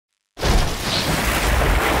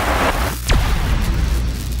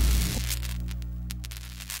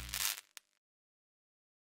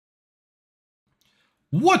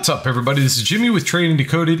What's up, everybody? This is Jimmy with Trading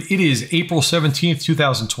Decoded. It is April 17th,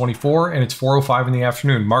 2024, and it's 4:05 in the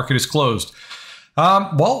afternoon. Market is closed.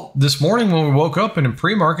 Well, this morning when we woke up and in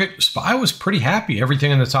pre-market, SPY was pretty happy.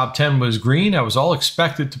 Everything in the top 10 was green. I was all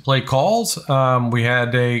expected to play calls. We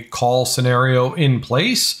had a call scenario in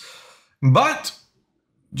place, but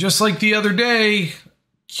just like the other day,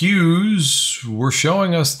 Qs were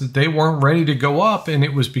showing us that they weren't ready to go up, and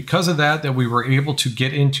it was because of that that we were able to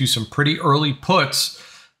get into some pretty early puts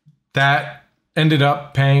that ended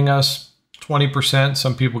up paying us 20%.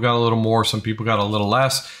 Some people got a little more, some people got a little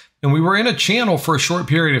less, and we were in a channel for a short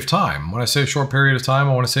period of time. When I say a short period of time,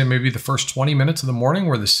 I want to say maybe the first 20 minutes of the morning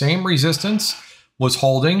where the same resistance was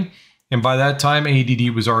holding, and by that time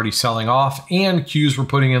ADD was already selling off and Qs were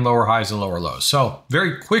putting in lower highs and lower lows. So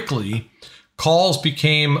very quickly calls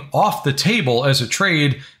became off the table as a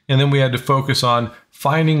trade, and then we had to focus on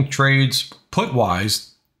finding trades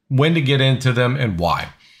put-wise, when to get into them and why.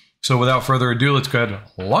 So without further ado, let's go ahead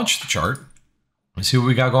and launch the chart and see what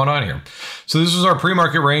we got going on here. So this is our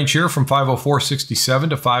pre-market range here from 504.67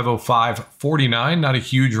 to 505.49. Not a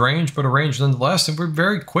huge range, but a range nonetheless. And we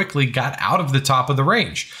very quickly got out of the top of the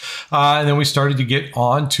range. And then we started to get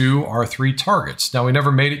on to our three targets. Now, we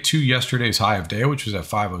never made it to yesterday's high of day, which was at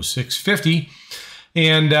 506.50.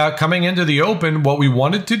 And coming into the open, what we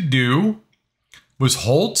wanted to do was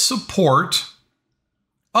hold support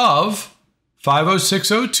of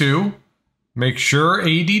 506.02. Make sure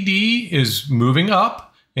ADD is moving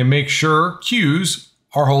up and make sure Qs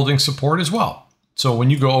are holding support as well. So when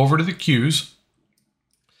you go over to the Qs,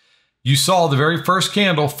 you saw the very first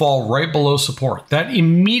candle fall right below support. That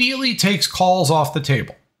immediately takes calls off the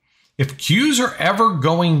table. If Qs are ever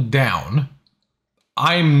going down,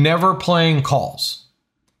 I'm never playing calls.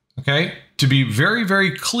 Okay? To be very,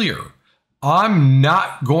 very clear, I'm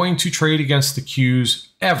not going to trade against the Qs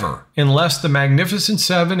ever, unless the Magnificent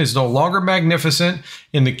Seven is no longer magnificent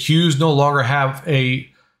and the Qs no longer have a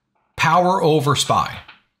power over SPY.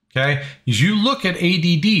 Okay, as you look at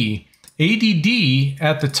ADD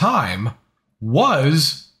at the time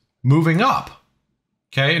was moving up.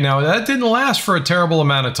 Okay, now that didn't last for a terrible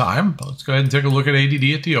amount of time. But let's go ahead and take a look at ADD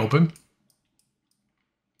at the open.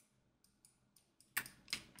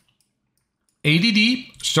 ADD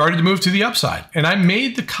started to move to the upside, and I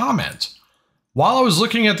made the comment while I was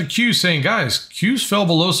looking at the Qs saying, guys, Qs fell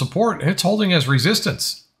below support and it's holding as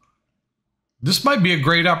resistance. This might be a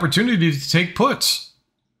great opportunity to take puts.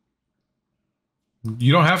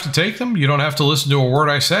 You don't have to take them. You don't have to listen to a word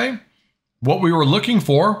I say. What we were looking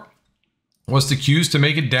for was the Qs to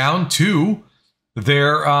make it down to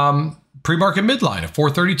their pre-market midline of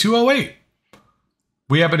 432.08.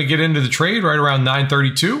 We happened to get into the trade right around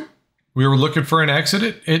 932. We were looking for an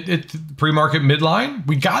exit at the pre-market midline.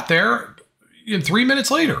 We got there 3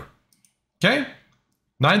 minutes later. Okay,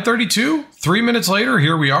 932. 3 minutes later,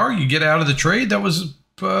 here we are. You get out of the trade. That was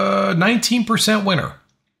 19% winner,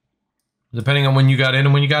 depending on when you got in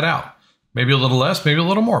and when you got out. Maybe a little less, maybe a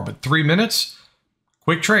little more, but 3 minutes,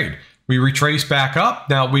 quick trade. We retraced back up.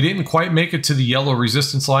 Now, we didn't quite make it to the yellow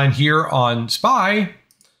resistance line here on SPY,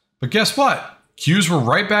 but guess what? Qs were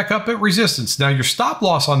right back up at resistance. Now, your stop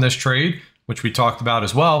loss on this trade, which we talked about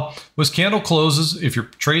as well, was candle closes, if you're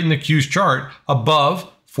trading the Qs chart, above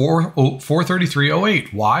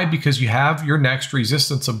 433.08. Why? Because you have your next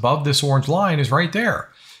resistance above this orange line is right there.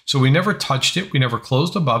 So we never touched it. We never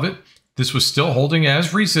closed above it. This was still holding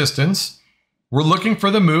as resistance. We're looking for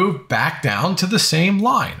the move back down to the same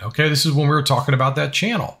line. Okay, this is when we were talking about that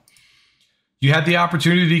channel. You had the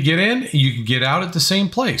opportunity to get in, and you could get out at the same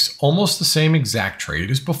place. Almost the same exact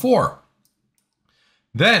trade as before.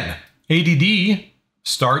 Then ADD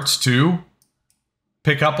starts to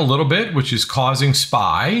pick up a little bit, which is causing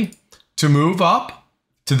SPY to move up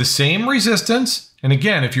to the same resistance. And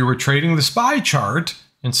again, if you were trading the SPY chart,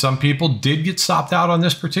 and some people did get stopped out on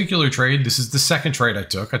this particular trade, this is the second trade I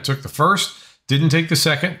took. I took the first, didn't take the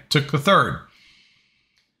second, took the third.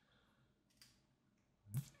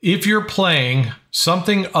 If you're playing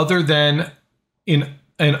something other than in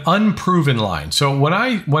an unproven line. So when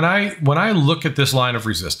I look at this line of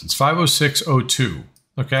resistance, 506.02,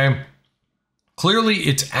 okay, clearly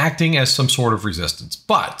it's acting as some sort of resistance,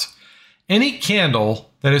 but any candle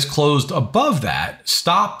that is closed above that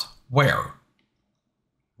stopped where?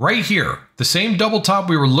 Right here, the same double top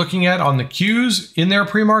we were looking at on the Qs in their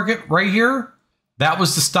pre-market right here, that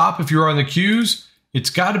was the stop if you were on the Qs. It's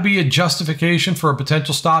got to be a justification for a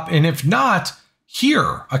potential stop. And if not,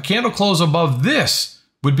 here, a candle close above this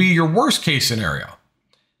would be your worst case scenario.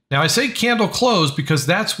 Now, I say candle close because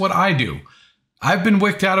that's what I do. I've been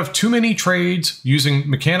wicked out of too many trades using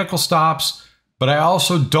mechanical stops but I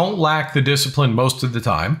also don't lack the discipline most of the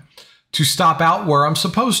time to stop out where I'm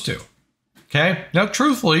supposed to. Okay. Now,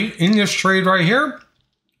 truthfully, in this trade right here,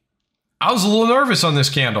 I was a little nervous on this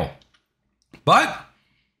candle, but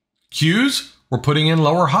Qs were putting in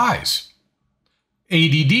lower highs.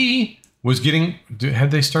 ADD was getting, had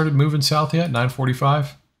they started moving south yet?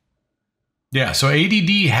 945? Yeah, so ADD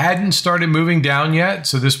hadn't started moving down yet,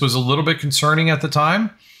 so this was a little bit concerning at the time.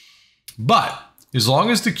 But as long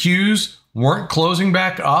as the Qs weren't closing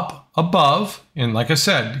back up above, and like I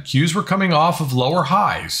said, the Qs were coming off of lower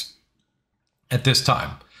highs at this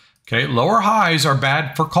time. Okay, lower highs are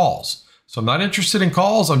bad for calls. So I'm not interested in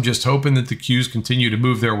calls. I'm just hoping that the Qs continue to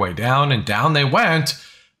move their way down, and down they went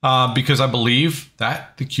because I believe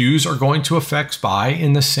that the Qs are going to affect SPY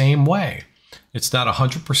in the same way. It's not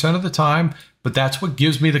 100% of the time, but that's what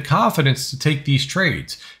gives me the confidence to take these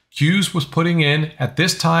trades. Qs was putting in, at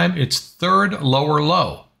this time, its third lower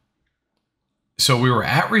low. So we were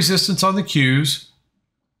at resistance on the Qs,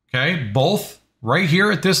 okay, both right here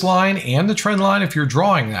at this line and the trend line, if you're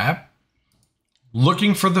drawing that,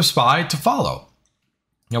 looking for the SPY to follow.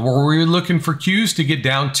 Now, were we looking for Qs to get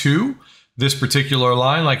down to this particular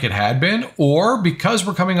line like it had been, or because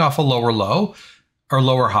we're coming off a lower low or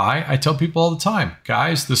lower high, I tell people all the time,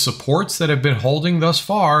 guys, the supports that have been holding thus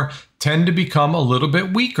far tend to become a little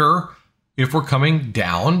bit weaker if we're coming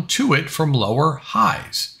down to it from lower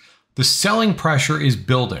highs. The selling pressure is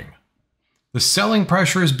building. The selling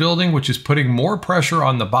pressure is building, which is putting more pressure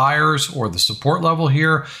on the buyers or the support level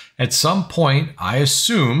here. At some point, I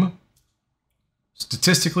assume,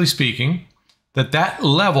 statistically speaking, that that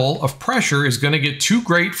level of pressure is going to get too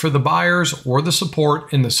great for the buyers or the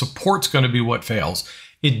support, and the support's going to be what fails.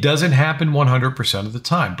 It doesn't happen 100% of the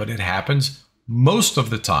time, but it happens most of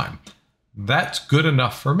the time. That's good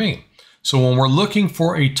enough for me. So when we're looking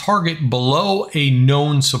for a target below a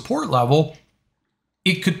known support level,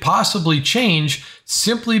 it could possibly change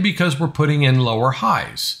simply because we're putting in lower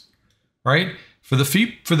highs, right? For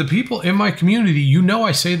the people in my community, you know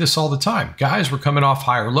I say this all the time. Guys, we're coming off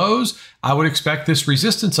higher lows. I would expect this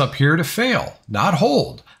resistance up here to fail, not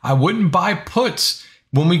hold. I wouldn't buy puts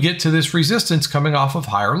when we get to this resistance coming off of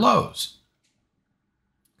higher lows.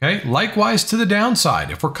 Okay, likewise to the downside.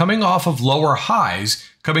 If we're coming off of lower highs,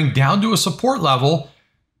 coming down to a support level,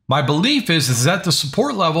 my belief is that the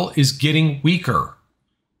support level is getting weaker.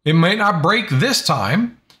 It might not break this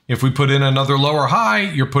time. If we put in another lower high,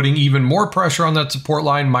 you're putting even more pressure on that support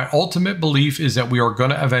line. My ultimate belief is that we are going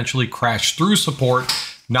to eventually crash through support,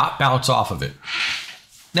 not bounce off of it.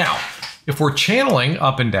 Now, if we're channeling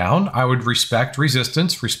up and down, I would respect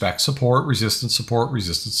resistance, respect support, resistance, support,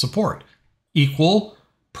 resistance, support. Equal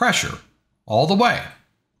pressure all the way.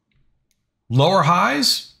 Lower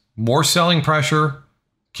highs, more selling pressure.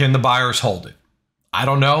 Can the buyers hold it? I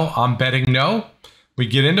don't know. I'm betting no. We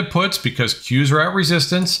get into puts because Qs are at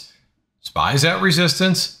resistance. SPY's at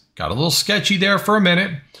resistance. Got a little sketchy there for a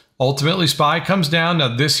minute. Ultimately, SPY comes down.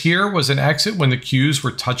 Now, this here was an exit when the Qs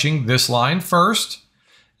were touching this line first.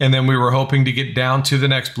 And then we were hoping to get down to the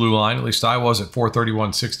next blue line. At least I was at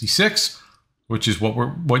 431.66, which is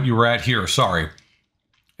what you were at here. Sorry.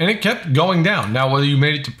 And it kept going down. Now, whether you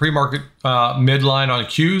made it to pre-market midline on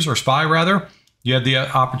Qs or SPY rather, you had the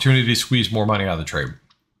opportunity to squeeze more money out of the trade.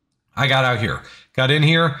 I got out here. Got in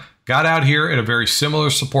here, got out here at a very similar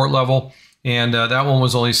support level, and that one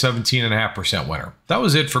was only 17.5% winner. That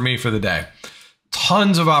was it for me for the day.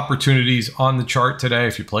 Tons of opportunities on the chart today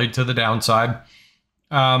if you played to the downside.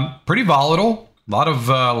 Pretty volatile, a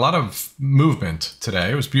lot of movement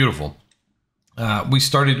today. It was beautiful.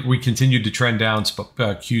 We continued to trend down,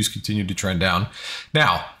 Qs continued to trend down.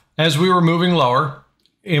 Now, as we were moving lower,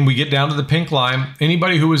 and we get down to the pink line,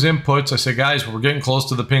 anybody who was in puts, I say, guys, we're getting close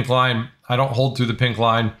to the pink line. I don't hold through the pink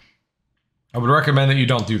line. I would recommend that you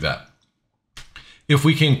don't do that. If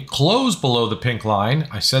we can close below the pink line,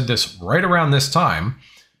 I said this right around this time.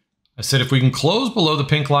 I said, if we can close below the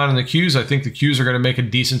pink line on the Qs, I think the Qs are going to make a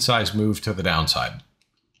decent sized move to the downside.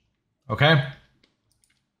 Okay?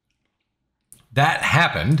 That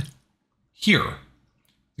happened here.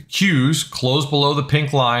 The Qs closed below the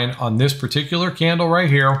pink line on this particular candle right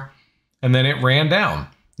here, and then it ran down.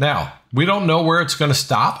 Now, we don't know where it's going to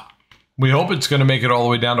stop. We hope it's going to make it all the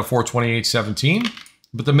way down to 428.17.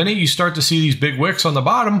 But the minute you start to see these big wicks on the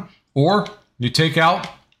bottom, or you take out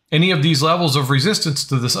any of these levels of resistance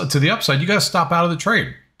to the upside, you got to stop out of the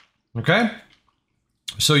trade. Okay?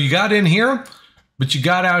 So you got in here, but you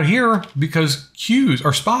got out here because Qs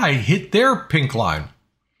or SPY hit their pink line.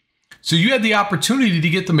 So you had the opportunity to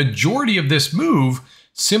get the majority of this move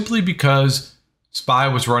simply because SPY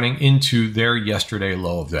was running into their yesterday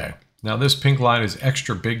low of day. Now this pink line is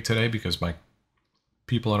extra big today because my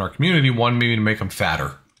people in our community wanted me to make them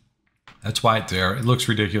fatter. That's why it's there. It looks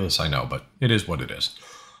ridiculous, I know, but it is what it is.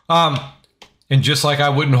 And just like I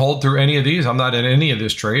wouldn't hold through any of these, I'm not in any of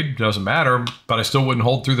this trade, doesn't matter, but I still wouldn't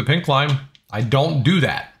hold through the pink line. I don't do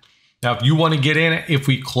that. Now, if you want to get in, if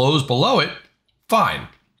we close below it, fine.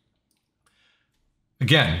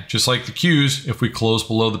 Again, just like the Qs, if we close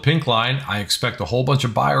below the pink line, I expect a whole bunch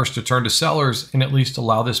of buyers to turn to sellers and at least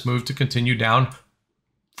allow this move to continue down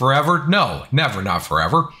forever. No, never, not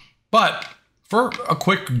forever, but for a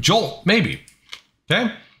quick jolt, maybe.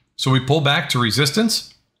 Okay, so we pull back to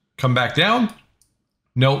resistance, come back down.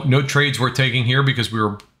 No trades we're taking here because we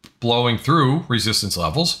were blowing through resistance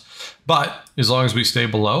levels. But as long as we stay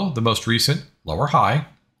below the most recent lower high,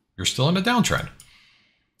 you're still in a downtrend.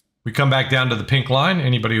 We come back down to the pink line.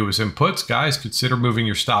 Anybody who was in puts, guys, consider moving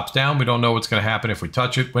your stops down. We don't know what's going to happen if we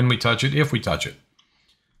touch it, when we touch it, if we touch it.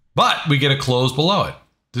 But we get a close below it.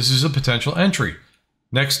 This is a potential entry.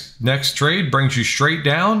 Next trade brings you straight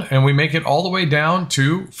down, and we make it all the way down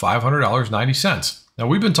to $500.90. Now,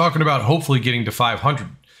 we've been talking about hopefully getting to 500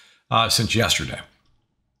 since yesterday,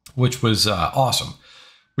 which was awesome.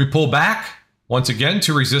 We pull back once again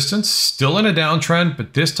to resistance, still in a downtrend,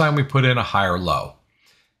 but this time we put in a higher low.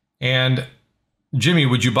 And Jimmy,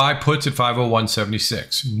 would you buy puts at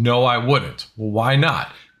 501.76? No, I wouldn't. Well, why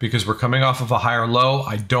not? Because we're coming off of a higher low.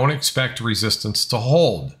 I don't expect resistance to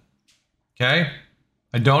hold. Okay?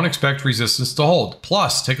 I don't expect resistance to hold.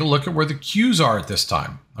 Plus, take a look at where the Qs are at this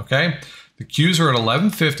time. Okay? The Qs are at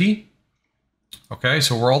 1150. Okay,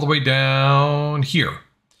 so we're all the way down here.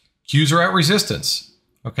 Qs are at resistance.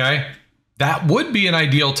 Okay? That would be an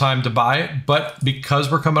ideal time to buy it, but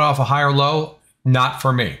because we're coming off a higher low, not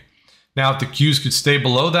for me. Now, if the Qs could stay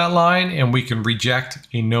below that line and we can reject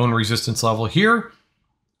a known resistance level here,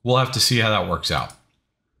 we'll have to see how that works out.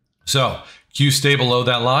 So Qs stay below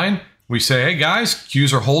that line. We say, hey guys,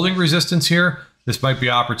 Qs are holding resistance here. This might be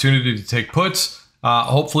an opportunity to take puts.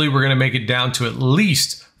 Hopefully we're going to make it down to at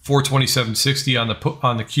least 427.60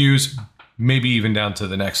 on the Qs, maybe even down to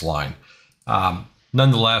the next line.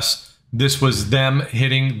 Nonetheless, this was them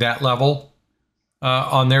hitting that level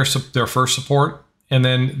on their first support. And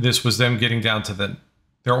then this was them getting down to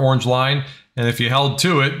their orange line. And if you held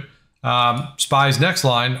to it, SPY's next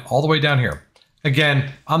line all the way down here.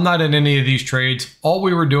 Again, I'm not in any of these trades. All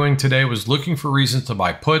we were doing today was looking for reasons to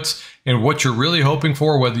buy puts. And what you're really hoping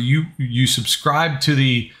for, whether you subscribe to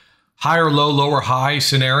the higher low, lower high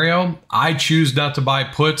scenario, I choose not to buy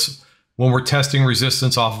puts when we're testing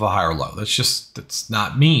resistance off of a higher low. That's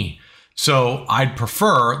not me. So I'd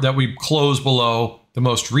prefer that we close below the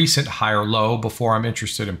most recent higher low before I'm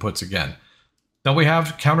interested in puts again. Now we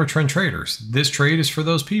have counter trend traders. This trade is for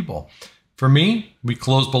those people. For me, we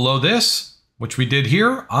close below this, which we did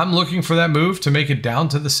here. I'm looking for that move to make it down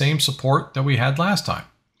to the same support that we had last time.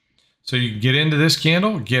 So you can get into this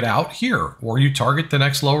candle, get out here, or you target the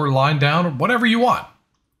next lower line down, or whatever you want.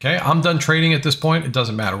 Okay, I'm done trading at this point. It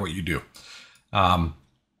doesn't matter what you do.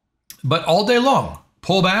 But all day long,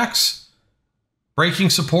 pullbacks, breaking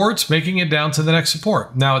supports, making it down to the next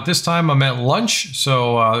support. Now, at this time, I'm at lunch,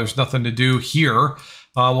 so there's nothing to do here.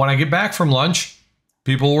 When I get back from lunch,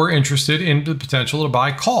 people were interested in the potential to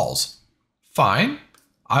buy calls. Fine.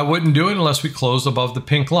 I wouldn't do it unless we closed above the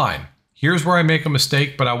pink line. Here's where I make a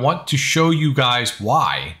mistake, but I want to show you guys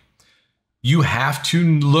why. You have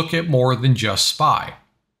to look at more than just SPY.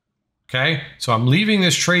 Okay? So I'm leaving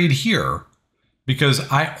this trade here because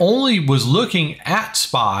I only was looking at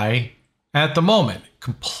SPY at the moment,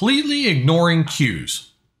 completely ignoring Qs.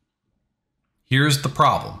 Here's the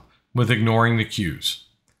problem with ignoring the Qs.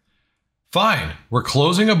 Fine, we're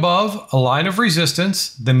closing above a line of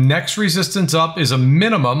resistance. The next resistance up is a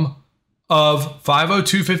minimum of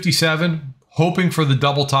 502.57, hoping for the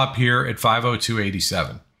double top here at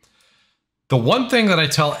 502.87. The one thing that I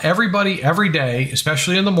tell everybody every day,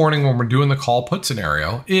 especially in the morning when we're doing the call put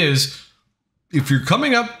scenario, is if you're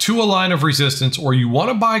coming up to a line of resistance or you want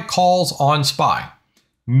to buy calls on SPY,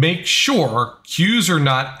 make sure Qs are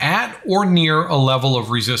not at or near a level of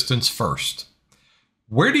resistance first.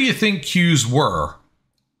 Where do you think Qs were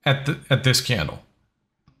at this candle?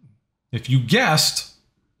 If you guessed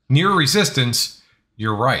near resistance,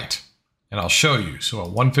 you're right. And I'll show you. So at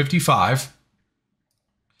 155,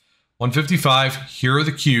 here are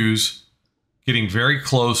the Qs getting very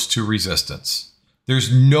close to resistance.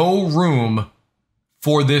 There's no room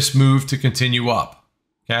for this move to continue up.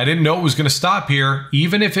 Okay, I didn't know it was going to stop here.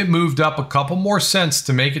 Even if it moved up a couple more cents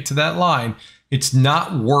to make it to that line, it's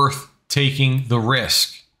not worth taking the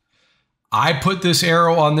risk. I put this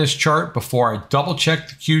arrow on this chart before I double checked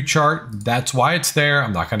the Q chart. That's why it's there.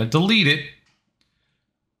 I'm not going to delete it.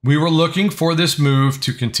 We were looking for this move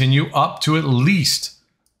to continue up to at least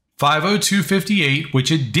 502.58,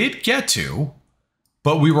 which it did get to,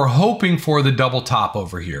 but we were hoping for the double top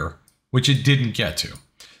over here, which it didn't get to.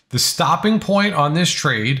 The stopping point on this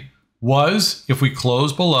trade was if we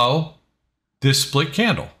close below this split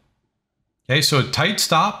candle. Okay, so a tight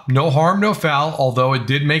stop, no harm, no foul, although it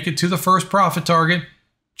did make it to the first profit target,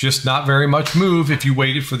 just not very much move. If you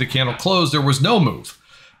waited for the candle close, there was no move.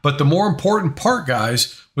 But the more important part,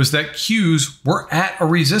 guys, was that Qs were at a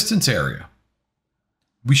resistance area.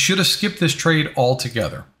 We should have skipped this trade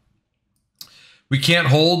altogether. We can't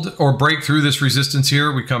hold or break through this resistance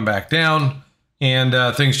here. We come back down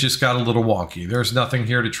and things just got a little wonky. There's nothing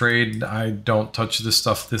here to trade. I don't touch this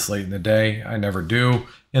stuff this late in the day. I never do.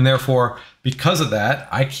 And therefore, because of that,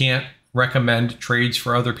 I can't recommend trades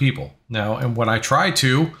for other people. Now, and when I try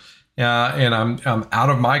to, and I'm out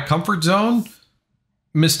of my comfort zone,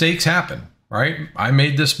 mistakes happen, right? I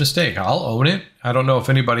made this mistake. I'll own it. I don't know if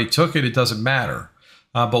anybody took it. It doesn't matter.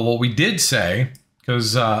 But what we did say,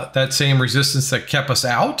 because that same resistance that kept us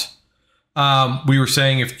out, we were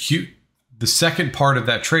saying if the second part of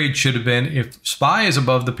that trade should have been if SPY is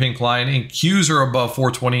above the pink line and Qs are above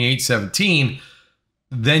 428.17,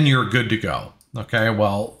 then you're good to go. Okay,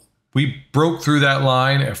 well, we broke through that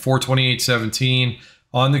line at 428.17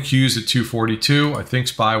 on the Qs at 242. I think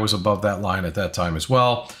SPY was above that line at that time as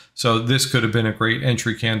well. So this could have been a great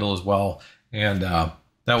entry candle as well. And that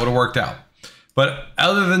would have worked out. But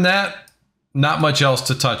other than that, not much else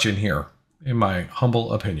to touch in here, in my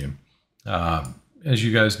humble opinion. As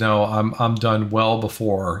you guys know, I'm done well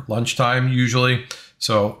before lunchtime usually.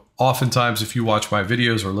 So oftentimes if you watch my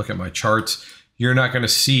videos or look at my charts, you're not going to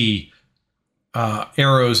see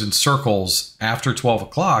arrows and circles after 12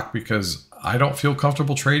 o'clock because I don't feel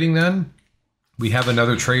comfortable trading then. We have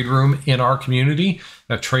another trade room in our community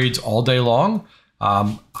that trades all day long.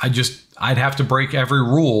 I'd have to break every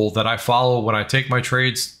rule that I follow when I take my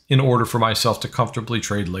trades in order for myself to comfortably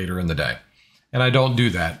trade later in the day. And I don't do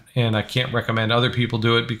that. And I can't recommend other people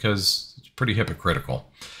do it because it's pretty hypocritical.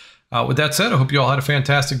 With that said, I hope you all had a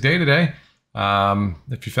fantastic day today.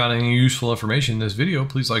 If you found any useful information in this video,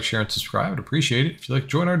 please like, share, and subscribe. I'd appreciate it. If you'd like to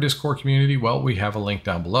join our Discord community, well, we have a link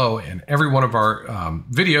down below. And every one of our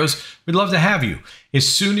videos, we'd love to have you. As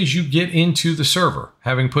soon as you get into the server,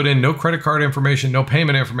 having put in no credit card information, no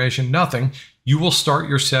payment information, nothing, you will start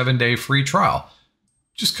your 7-day free trial.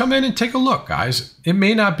 Just come in and take a look, guys. It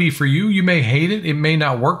may not be for you. You may hate it. It may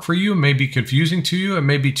not work for you. It may be confusing to you. It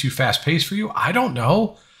may be too fast-paced for you. I don't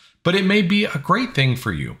know. But it may be a great thing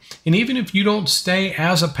for you. And even if you don't stay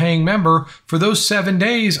as a paying member, for those 7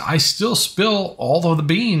 days, I still spill all of the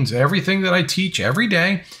beans, everything that I teach every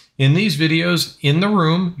day in these videos in the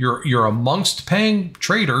room. You're amongst paying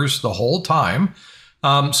traders the whole time.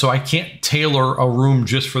 So I can't tailor a room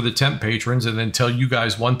just for the temp patrons and then tell you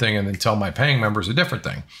guys one thing and then tell my paying members a different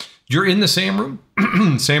thing. You're in the same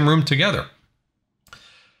room, same room together.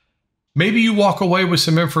 Maybe you walk away with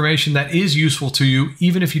some information that is useful to you,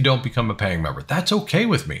 even if you don't become a paying member. That's okay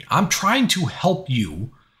with me. I'm trying to help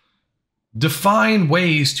you define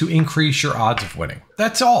ways to increase your odds of winning.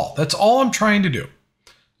 That's all. That's all I'm trying to do.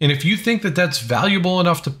 And if you think that that's valuable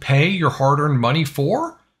enough to pay your hard-earned money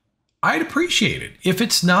for, I'd appreciate it. If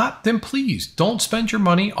it's not, then please don't spend your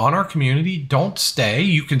money on our community. Don't stay.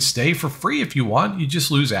 You can stay for free if you want. You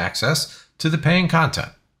just lose access to the paying content.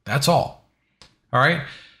 That's all. All right.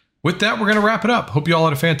 With that, we're going to wrap it up. Hope you all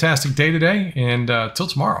had a fantastic day today. And till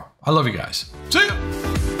tomorrow, I love you guys. See ya.